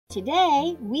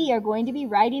Today, we are going to be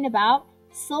writing about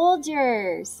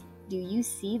soldiers. Do you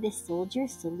see this soldier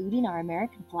saluting our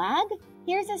American flag?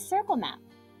 Here's a circle map.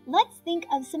 Let's think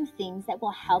of some things that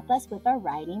will help us with our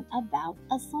writing about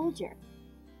a soldier.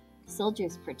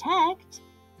 Soldiers protect.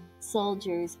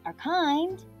 Soldiers are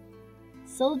kind.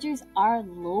 Soldiers are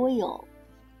loyal.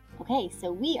 Okay,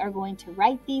 so we are going to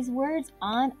write these words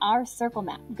on our circle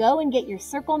map. Go and get your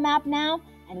circle map now,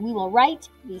 and we will write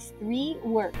these 3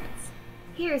 words.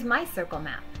 Here's my circle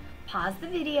map. Pause the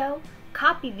video,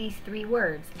 copy these 3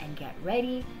 words, and get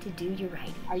ready to do your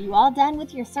writing. Are you all done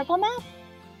with your circle map?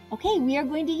 Okay, we are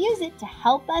going to use it to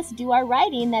help us do our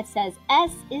writing that says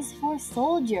S is for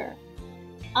soldier.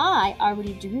 I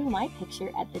already drew my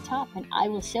picture at the top, and I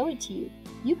will show it to you.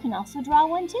 You can also draw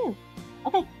one too.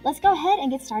 Okay, let's go ahead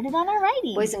and get started on our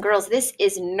writing. Boys and girls, this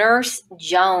is Nurse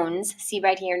Jones. See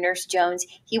right here, Nurse Jones.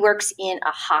 He works in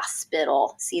a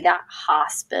hospital. See that?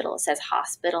 Hospital. It says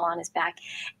hospital on his back.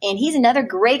 And he's another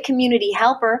great community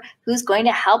helper who's going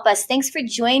to help us. Thanks for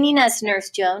joining us, Nurse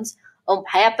Jones. I'm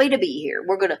happy to be here.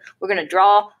 We're gonna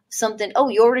draw something. Oh,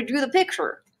 you already drew the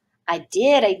picture. I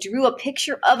did. I drew a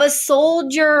picture of a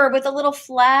soldier with a little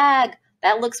flag.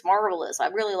 That looks marvelous. I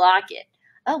really like it.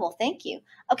 Oh, well, thank you.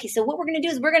 Okay, so what we're going to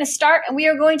do is we're going to start, and we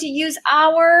are going to use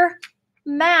our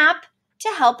map to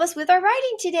help us with our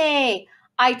writing today.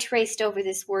 I traced over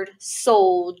this word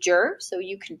soldier, so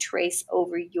you can trace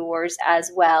over yours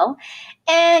as well.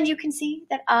 And you can see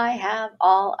that I have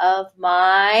all of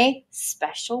my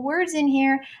special words in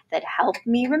here that help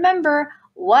me remember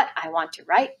what I want to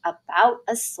write about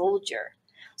a soldier.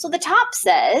 So the top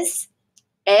says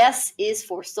S is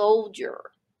for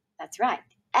soldier. That's right.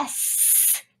 S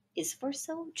is for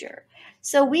soldier.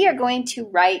 So we are going to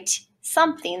write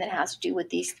something that has to do with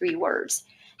these 3 words.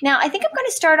 Now, I think I'm going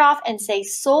to start off and say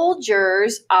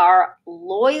soldiers are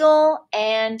loyal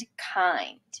and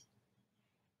kind.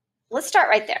 Let's start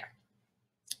right there.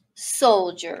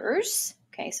 Soldiers.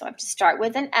 Okay, so I have to start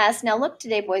with an S. Now look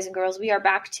today, boys and girls, we are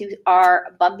back to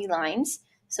our bumpy lines.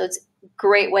 So it's a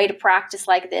great way to practice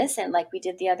like this and like we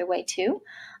did the other way too,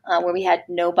 where we had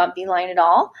no bumpy line at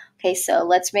all. Okay, so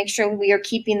let's make sure we are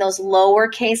keeping those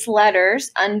lowercase letters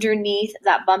underneath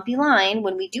that bumpy line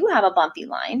when we do have a bumpy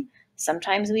line.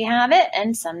 Sometimes we have it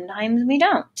and sometimes we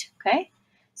don't, okay?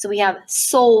 So we have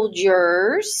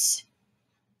soldiers,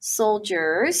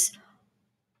 soldiers,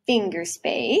 finger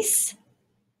space,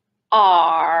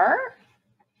 are.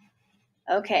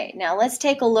 Okay, now let's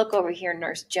take a look over here,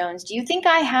 Nurse Jones. Do you think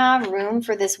I have room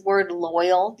for this word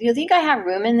loyal? Do you think I have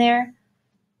room in there?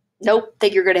 Nope,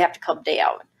 think you're going to have to come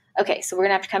down. Okay, so we're going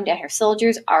to have to come down here.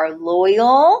 Soldiers are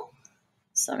loyal.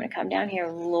 So I'm going to come down here,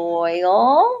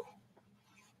 loyal.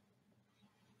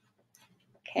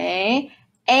 Okay,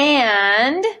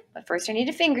 but first I need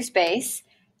a finger space.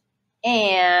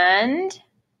 And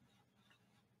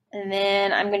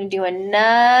then I'm going to do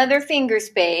another finger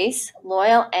space,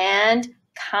 loyal and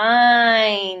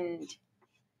kind.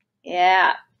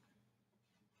 Yeah.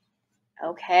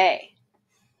 Okay.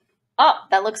 Oh,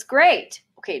 that looks great.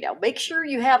 Okay, now make sure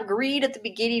you have green at the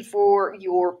beginning for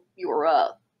your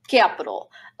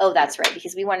capital. Oh, that's right,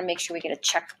 because we want to make sure we get a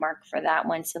check mark for that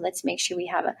one. So let's make sure we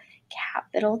have a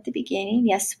capital at the beginning.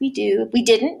 Yes, we do. If we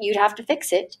didn't, you'd have to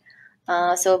fix it.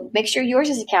 So make sure yours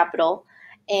is a capital.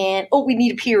 And, oh, we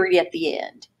need a period at the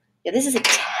end. Yeah, this is a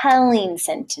telling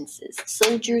sentences.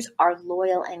 Soldiers are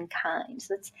loyal and kind.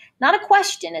 So it's not a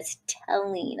question, it's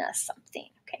telling us something.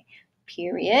 Okay,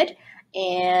 period.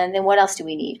 And then what else do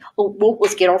we need? Oh, well,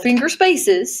 let's get our finger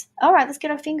spaces. All right, let's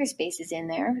get our finger spaces in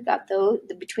there. We got those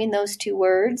between those 2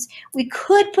 words. We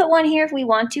could put one here if we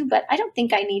want to, but I don't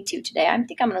think I need to today. I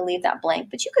think I'm going to leave that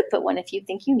blank, but you could put one if you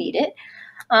think you need it.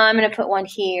 I'm going to put one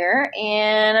here,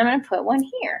 and I'm going to put one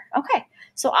here. Okay,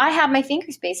 so I have my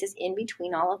finger spaces in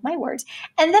between all of my words.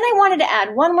 And then I wanted to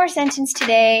add one more sentence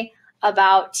today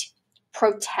about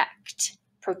protect.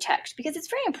 Protect, because it's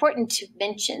very important to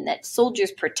mention that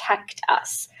soldiers protect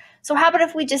us. So how about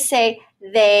if we just say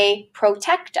they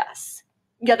protect us?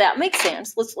 Yeah, that makes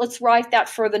sense. Let's write that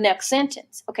for the next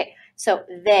sentence. Okay, so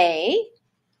they,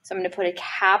 so I'm going to put a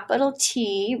capital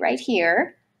T right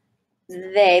here.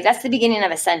 They, that's the beginning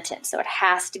of a sentence, so it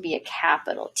has to be a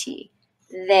capital T.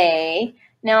 They.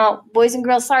 Now, boys and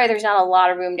girls, sorry, there's not a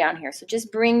lot of room down here, so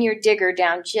just bring your digger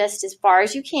down just as far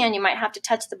as you can. You might have to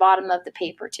touch the bottom of the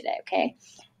paper today, okay?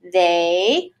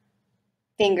 They,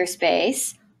 finger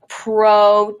space,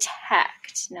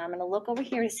 protect. Now, I'm going to look over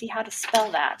here to see how to spell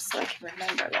that so I can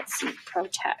remember. Let's see,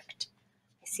 protect.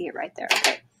 I see it right there,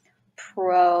 okay?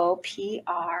 P-R-O-T.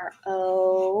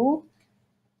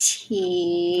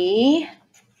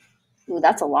 Ooh,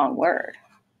 that's a long word.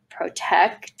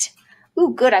 Protect.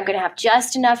 Ooh, good. I'm going to have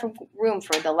just enough room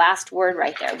for the last word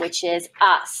right there, which is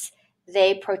us.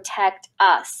 They protect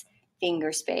us.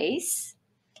 Finger space.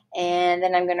 And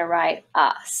then I'm going to write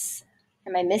us.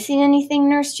 Am I missing anything,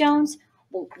 Nurse Jones?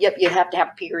 Well, yep, you have to have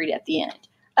a period at the end.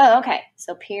 Oh, okay.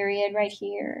 So period right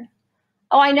here.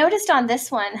 Oh, I noticed on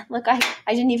this one, look, I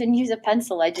didn't even use a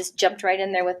pencil. I just jumped right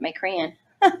in there with my crayon.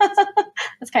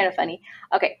 That's kind of funny.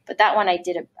 Okay, but that one I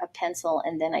did a pencil,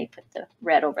 and then I put the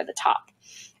red over the top.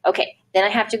 Okay, then I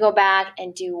have to go back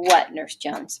and do what, Nurse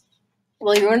Jones?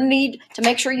 Well, you're going to need to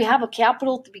make sure you have a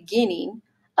capital at the beginning.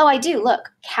 Oh, I do.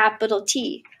 Look, capital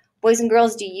T. Boys and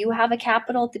girls, do you have a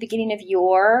capital at the beginning of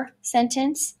your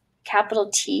sentence?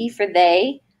 Capital T for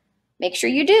they. Make sure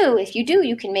you do. If you do,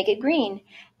 you can make it green.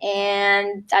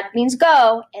 And that means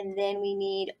go. And then we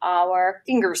need our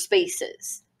finger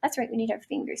spaces. That's right, we need our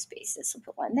finger spaces. So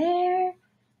put one there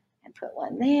and put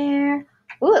one there.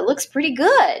 Ooh, it looks pretty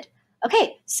good.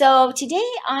 Okay, so today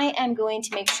I am going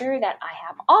to make sure that I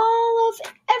have all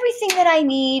of everything that I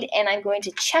need, and I'm going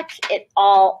to check it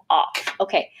all off.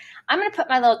 Okay, I'm going to put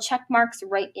my little check marks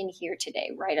right in here today,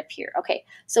 right up here. Okay,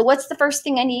 so what's the first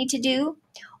thing I need to do?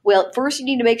 Well, first you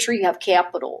need to make sure you have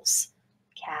capitals.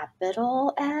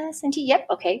 Capital S and T. Yep,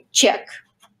 okay, check.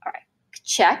 All right,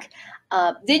 check.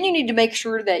 Then you need to make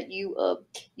sure that you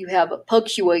have a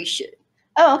punctuation.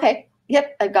 Oh, okay.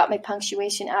 Yep, I've got my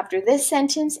punctuation after this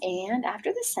sentence and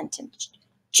after this sentence.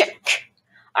 Check.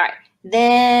 All right.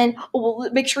 Then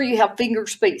make sure you have finger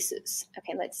spaces.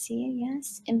 Okay, let's see.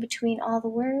 Yes, in between all the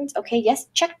words. Okay, yes,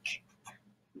 check.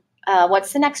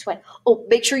 What's the next one? Oh,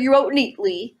 make sure you wrote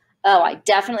neatly. Oh, I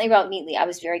definitely wrote neatly. I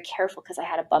was very careful because I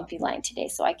had a bumpy line today,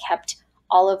 so I kept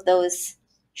all of those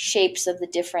shapes of the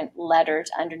different letters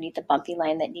underneath the bumpy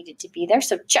line that needed to be there.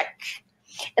 So check.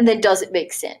 And then does it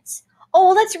make sense? Oh,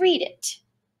 well, let's read it.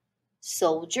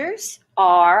 Soldiers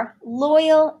are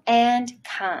loyal and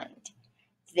kind.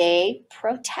 They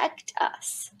protect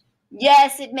us.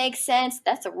 Yes, it makes sense.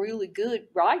 That's a really good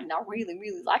writing. I really,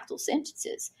 really like those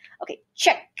sentences. Okay,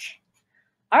 check.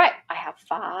 All right, I have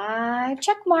 5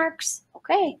 check marks.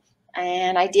 Okay,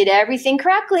 and I did everything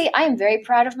correctly. I am very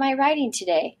proud of my writing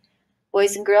today.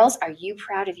 Boys and girls, are you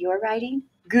proud of your writing?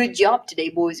 Good job today,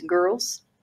 boys and girls.